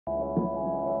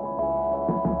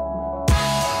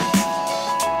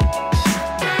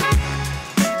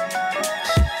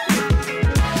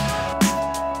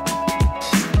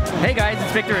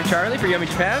It's Victor and Charlie for Yummy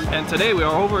Japan. And today we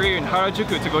are over here in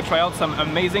Harajuku to go try out some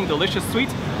amazing, delicious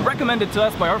sweets recommended to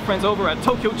us by our friends over at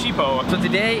Tokyo Cheapo. So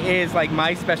today is like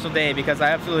my special day because I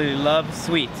absolutely love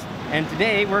sweets. And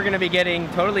today we're gonna be getting,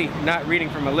 totally not reading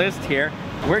from a list here,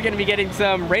 we're gonna be getting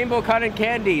some rainbow cotton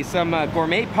candy, some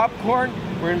gourmet popcorn.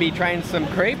 We're gonna be trying some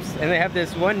crepes, and they have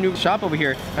this one new shop over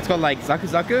here that's called like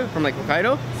Zaku from like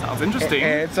Hokkaido. Sounds interesting.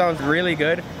 It sounds really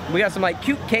good. We got some like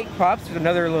cute cake pops,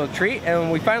 another little treat,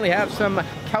 and we finally have some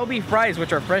Kalbi fries,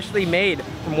 which are freshly made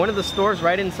from one of the stores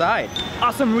right inside.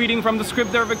 Awesome reading from the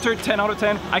script there, Victor. 10 out of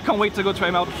 10. I can't wait to go try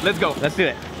them out. Let's go. Let's do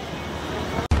it.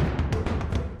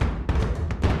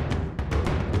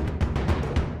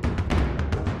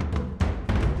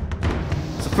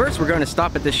 So first, we're going to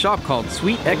stop at this shop called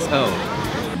Sweet XO.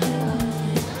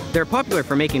 They're popular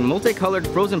for making multicolored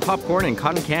frozen popcorn and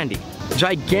cotton candy.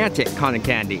 Gigantic cotton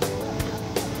candy.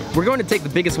 We're going to take the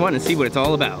biggest one and see what it's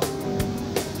all about.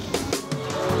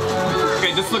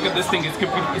 Okay, just look at this thing. It's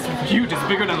huge. It's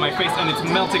bigger than my face and it's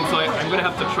melting, so I'm going to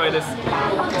have to try this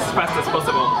as fast as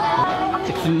possible.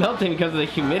 It's melting because of the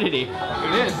humidity.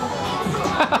 It is.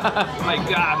 My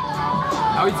God.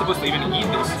 How are you supposed to even eat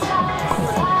this?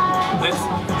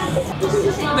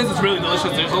 This is really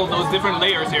delicious. There's all those different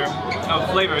layers here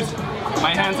of flavors.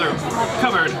 My hands are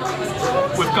covered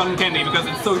with cotton candy because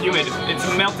it's so humid. It's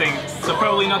melting, so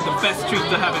probably not the best treat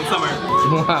to have in summer.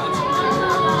 Wow.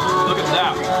 Look at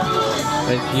that.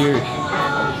 That's huge.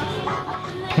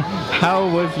 How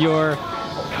was your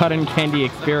cotton candy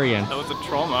experience? That was a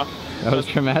trauma. That was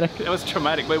traumatic? It was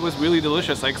traumatic, but it was really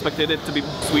delicious. I expected it to be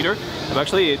sweeter, but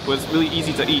actually it was really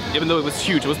easy to eat, even though it was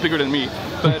huge. It was bigger than me.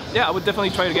 But yeah, I would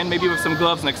definitely try it again, maybe with some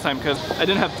gloves next time, because I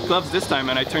didn't have gloves this time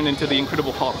and I turned into the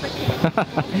Incredible Hulk.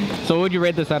 So what would you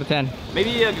rate this out of 10?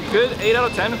 Maybe a good 8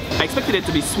 out of 10. I expected it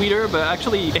to be sweeter, but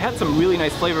actually it had some really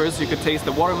nice flavors. You could taste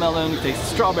the watermelon, you could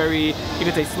taste strawberry, you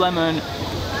could taste lemon.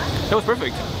 That was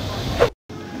perfect.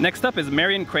 Next up is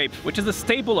Marion Crepe, which is a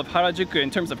staple of Harajuku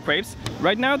in terms of crepes.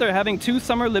 Right now they're having 2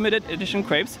 summer limited edition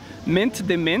crepes, Mint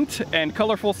de Mint and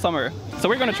Colorful Summer. So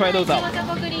we're gonna try those out.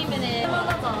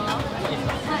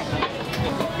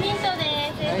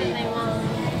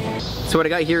 So what I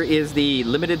got here is the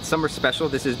limited summer special.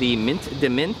 This is the Mint de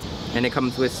Mint, and it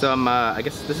comes with some, I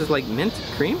guess this is like mint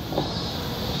cream?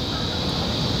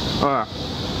 Oh,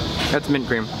 that's mint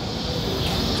cream.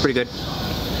 It's pretty good.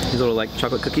 These little like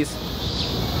chocolate cookies.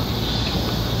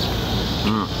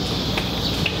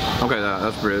 Okay,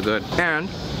 that's pretty good. And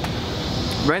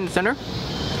right in the center,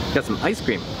 got some ice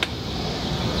cream.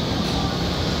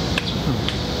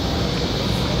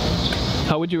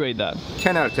 How would you rate that?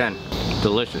 10 out of 10.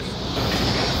 Delicious.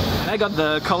 I got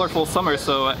the Colorful Summer,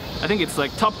 so I think it's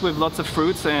like topped with lots of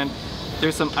fruits, and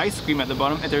there's some ice cream at the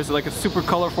bottom, and there's like a super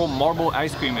colorful marble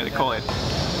ice cream, they call it.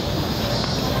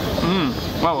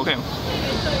 Wow, okay.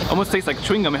 Almost tastes like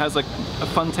chewing gum. It has like a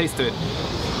fun taste to it.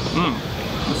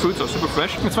 The fruits are super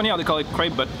fresh. It's funny how they call it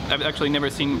crepe, but I've actually never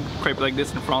seen crepe like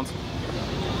this in France.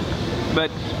 But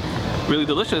really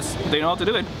delicious. They know how to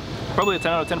do it. Probably a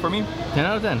 10 out of 10 for me. 10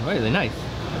 out of 10, really nice.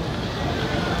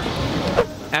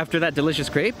 After that delicious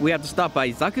crepe, we have to stop by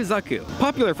Zaku,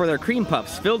 popular for their cream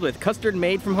puffs filled with custard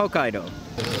made from Hokkaido.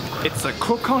 It's a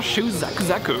croquant choux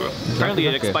Zaku. Apparently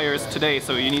it expires today,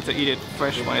 so you need to eat it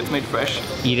fresh when it's made fresh.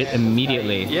 Eat it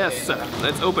immediately. Yes,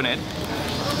 let's open it.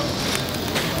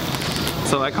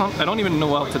 So I don't even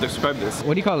know how to describe this.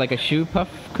 What do you call it, like a choux puff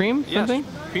cream? Yes, something?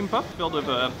 cream puff filled with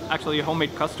actually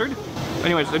homemade custard.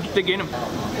 Anyways, let's dig in.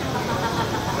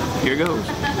 Here goes.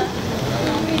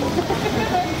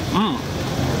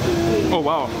 Oh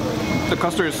wow, the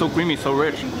custard is so creamy, so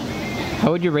rich.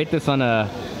 How would you rate this on a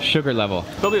sugar level?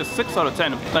 Probably a 6 out of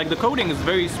 10. Like the coating is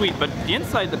very sweet, but the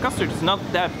inside, the custard is not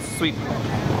that sweet.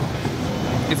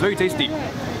 It's very tasty.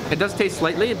 It does taste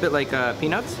slightly a bit like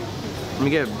peanuts. Let me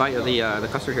get a bite of the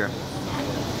custard here.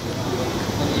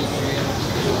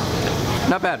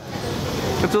 Not bad.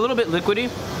 It's a little bit liquidy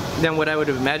than what I would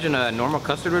imagine a normal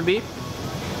custard would be.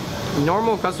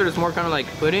 Normal custard is more kind of like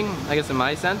pudding, I guess in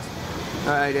my sense.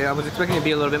 I was expecting it to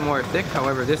be a little bit more thick,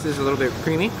 however this is a little bit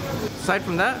creamy. Aside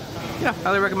from that, yeah,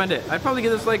 highly recommend it. I'd probably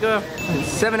give this like a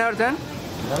 7 out of 10.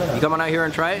 You come on out here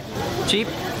and try it. Cheap,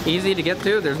 easy to get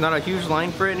to. There's not a huge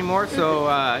line for it anymore, so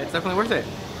it's definitely worth it.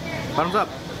 Thumbs up.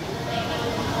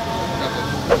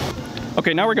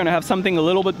 Okay, now we're going to have something a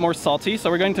little bit more salty, so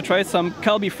we're going to try some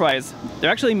Kalbi fries. They're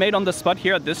actually made on the spot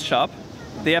here at this shop.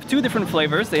 They have 2 different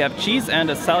flavors. They have cheese and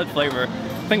a salad flavor.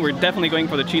 I think we're definitely going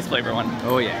for the cheese flavor one.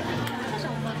 Oh yeah.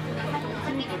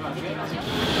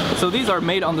 So these are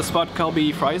made on the spot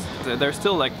Kalbi fries. They're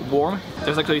still like warm.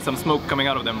 There's actually some smoke coming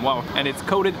out of them. Wow. And it's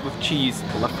coated with cheese.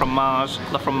 La fromage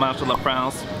de la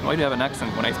France. Why do you have an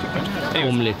accent when I speak French?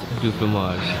 Anyways. Omelette du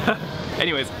fromage.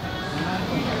 Anyways.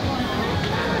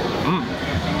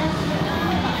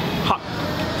 Hot.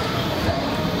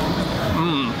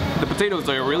 The potatoes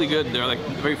are really good. They're like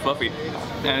very fluffy.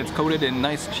 And it's coated in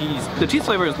nice cheese. The cheese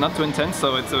flavor is not too intense,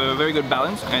 so it's a very good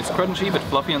balance. And it's crunchy but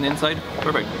fluffy on the inside.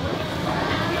 Perfect.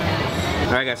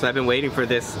 Alright guys, so I've been waiting for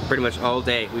this pretty much all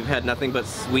day. We've had nothing but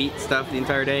sweet stuff the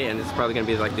entire day, and this is probably going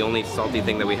to be like the only salty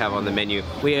thing that we have on the menu.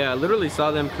 We literally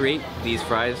saw them create these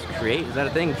fries. Create? Is that a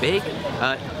thing? Bake?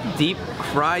 Deep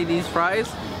fry these fries?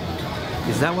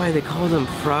 Is that why they call them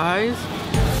fries?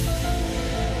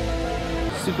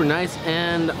 Super nice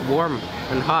and warm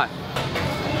and hot.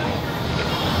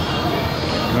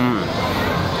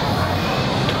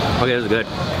 Okay, this is good.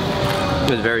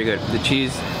 It was very good. The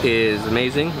cheese is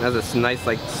amazing. It has a nice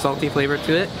like salty flavor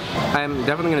to it. I'm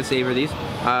definitely gonna savor these.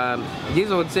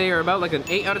 These I would say are about like an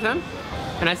 8 out of 10.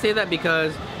 And I say that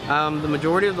because the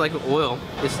majority of like the oil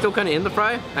is still kind of in the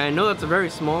fry. And I know that's a very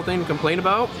small thing to complain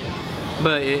about,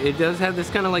 but it does have this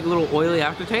kind of like little oily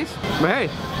aftertaste. But hey,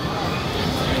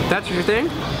 if that's your thing,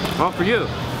 all for you.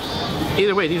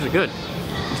 Either way, these are good.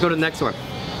 Let's go to the next one.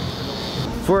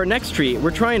 For our next treat,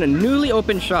 we're trying a newly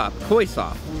opened shop, Koi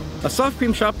Soft, a soft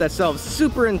cream shop that sells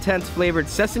super intense flavored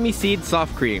sesame seed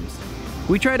soft creams.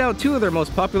 We tried out 2 of their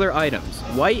most popular items,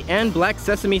 white and black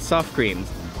sesame soft creams.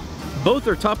 Both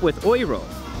are topped with oiro,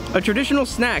 a traditional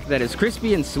snack that is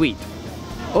crispy and sweet.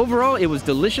 Overall, it was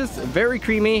delicious, very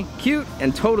creamy, cute,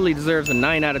 and totally deserves a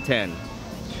 9 out of 10.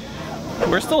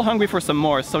 We're still hungry for some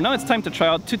more, so now it's time to try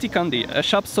out Tutti Candy, a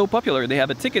shop so popular they have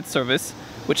a ticket service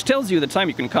which tells you the time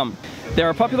you can come. They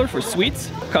are popular for sweets,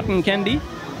 cotton candy,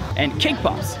 and cake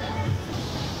pops.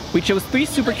 We chose 3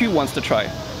 super cute ones to try.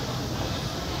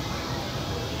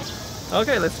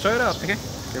 Okay, let's try it out. Okay,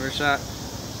 Give it a shot.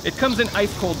 it comes in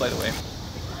ice cold, by the way.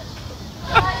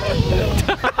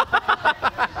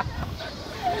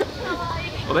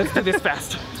 Well, let's do this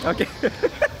fast. Okay.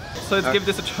 So let's give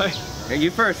this a try. Hey,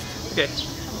 you first. Okay.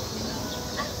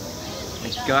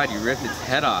 My God, you ripped its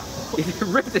head off. You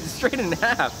ripped it straight in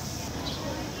half.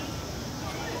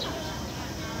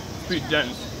 It's pretty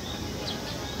dense.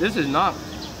 This is not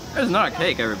a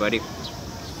cake, everybody.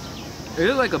 It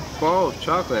is like a ball of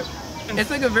chocolate. It's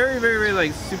like a very, very, very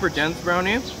like super dense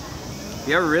brownie. If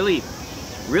you have a really,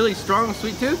 really strong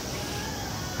sweet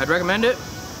tooth, I'd recommend it.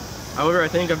 However, I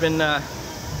think I've been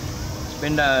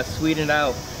sweetened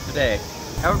out today.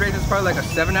 I would rate this probably like a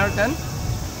 7 out of 10.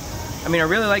 I mean, I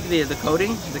really like the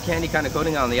coating, the candy kind of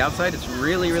coating on the outside. It's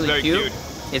really, really cute.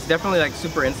 It's definitely like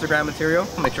super Instagram material.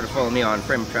 Make sure to follow me on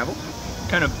Frame of Travel.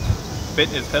 Kind of bit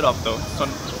his head off though. It's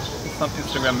not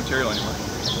Instagram material anymore.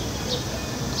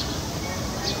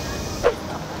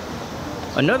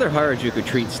 Another Harajuku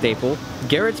treat staple,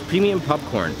 Garrett's Premium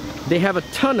Popcorn. They have a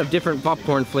ton of different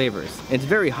popcorn flavors. It's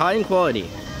very high in quality.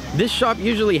 This shop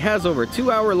usually has over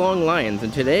 2-hour-long lines,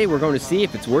 and today we're going to see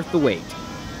if it's worth the wait.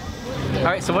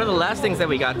 Alright, so one of the last things that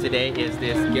we got today is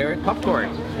this Garrett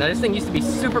popcorn. Now this thing used to be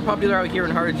super popular out here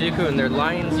in Harajuku, and their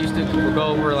lines used to go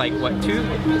over like, what,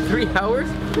 2-3 hours?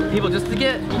 People just to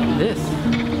get this.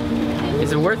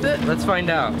 Is it worth it? Let's find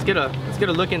out. Let's get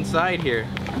a look inside here.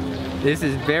 This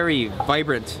is very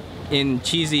vibrant in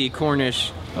cheesy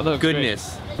Cornish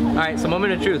goodness. Alright, so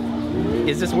moment of truth.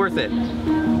 Is this worth it?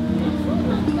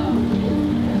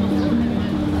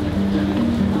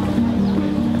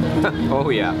 Oh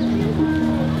yeah.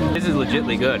 This is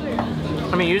legitly good.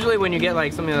 I mean, usually when you get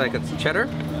like something like a cheddar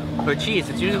or cheese,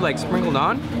 it's usually like sprinkled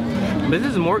on. But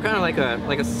this is more kind of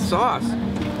like a sauce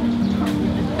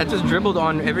that's just dribbled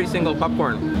on every single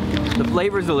popcorn. The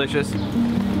flavor is delicious.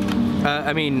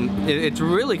 I mean, it's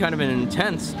really kind of an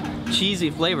intense, cheesy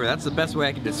flavor. That's the best way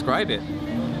I could describe it.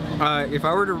 If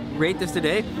I were to rate this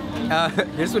today,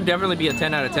 this would definitely be a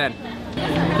 10 out of 10.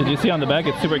 Did you see on the back?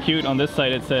 It's super cute. On this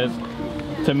side it says,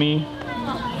 "To me,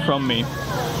 from me."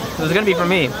 So it's gonna be for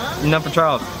me, not for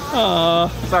Charles. Aww.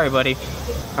 Sorry, buddy.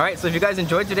 Alright, so if you guys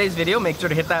enjoyed today's video, make sure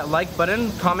to hit that like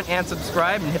button, comment and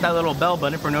subscribe, and hit that little bell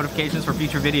button for notifications for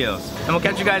future videos. And we'll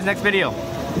catch you guys next video.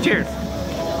 Cheers!